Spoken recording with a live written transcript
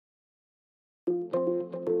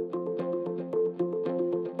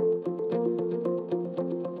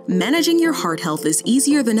Managing your heart health is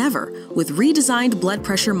easier than ever with redesigned blood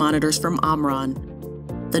pressure monitors from OMRON,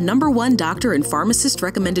 the #1 doctor and pharmacist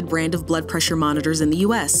recommended brand of blood pressure monitors in the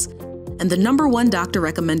US, and the #1 doctor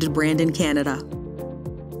recommended brand in Canada.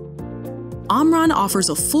 OMRON offers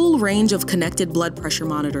a full range of connected blood pressure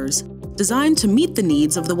monitors designed to meet the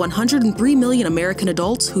needs of the 103 million American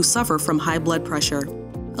adults who suffer from high blood pressure,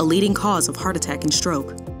 a leading cause of heart attack and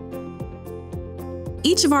stroke.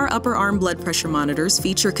 Each of our upper arm blood pressure monitors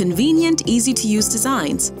feature convenient, easy-to-use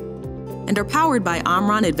designs and are powered by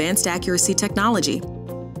OMRON Advanced Accuracy technology,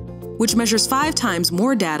 which measures 5 times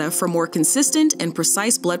more data for more consistent and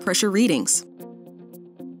precise blood pressure readings.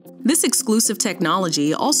 This exclusive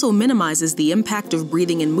technology also minimizes the impact of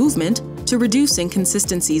breathing and movement to reduce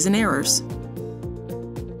inconsistencies and errors.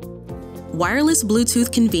 Wireless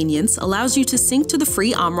Bluetooth convenience allows you to sync to the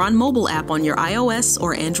free OMRON mobile app on your iOS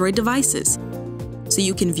or Android devices, so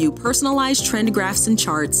you can view personalized trend graphs and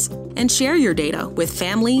charts and share your data with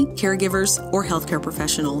family, caregivers, or healthcare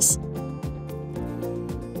professionals.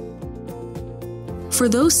 For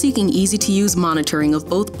those seeking easy-to-use monitoring of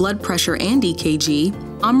both blood pressure and EKG,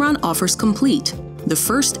 OMRON offers Complete, the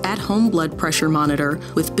first at-home blood pressure monitor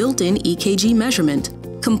with built-in EKG measurement.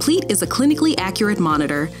 Complete is a clinically accurate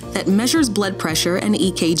monitor that measures blood pressure and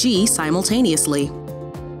EKG simultaneously.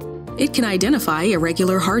 It can identify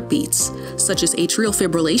irregular heartbeats, such as atrial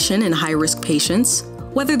fibrillation in high-risk patients,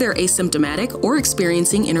 whether they're asymptomatic or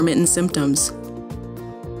experiencing intermittent symptoms.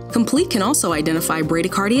 Complete can also identify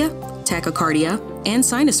bradycardia, tachycardia, and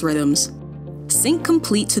sinus rhythms. Sync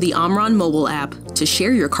Complete to the OMRON mobile app to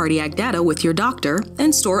share your cardiac data with your doctor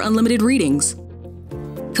and store unlimited readings.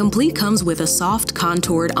 Complete comes with a soft,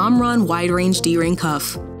 contoured OMRON wide-range D-ring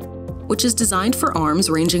cuff, which is designed for arms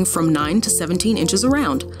ranging from 9 to 17 inches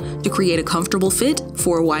around to create a comfortable fit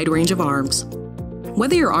for a wide range of arms.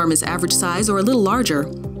 Whether your arm is average size or a little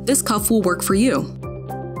larger, this cuff will work for you.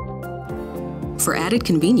 For added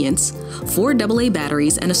convenience, 4 AA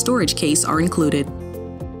batteries and a storage case are included.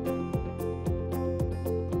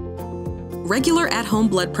 Regular at-home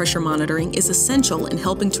blood pressure monitoring is essential in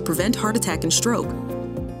helping to prevent heart attack and stroke.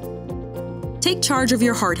 Take charge of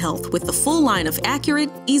your heart health with the full line of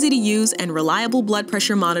accurate, easy-to-use, and reliable blood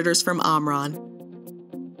pressure monitors from OMRON.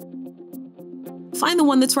 Find the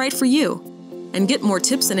one that's right for you, and get more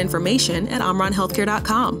tips and information at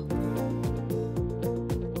omronhealthcare.com.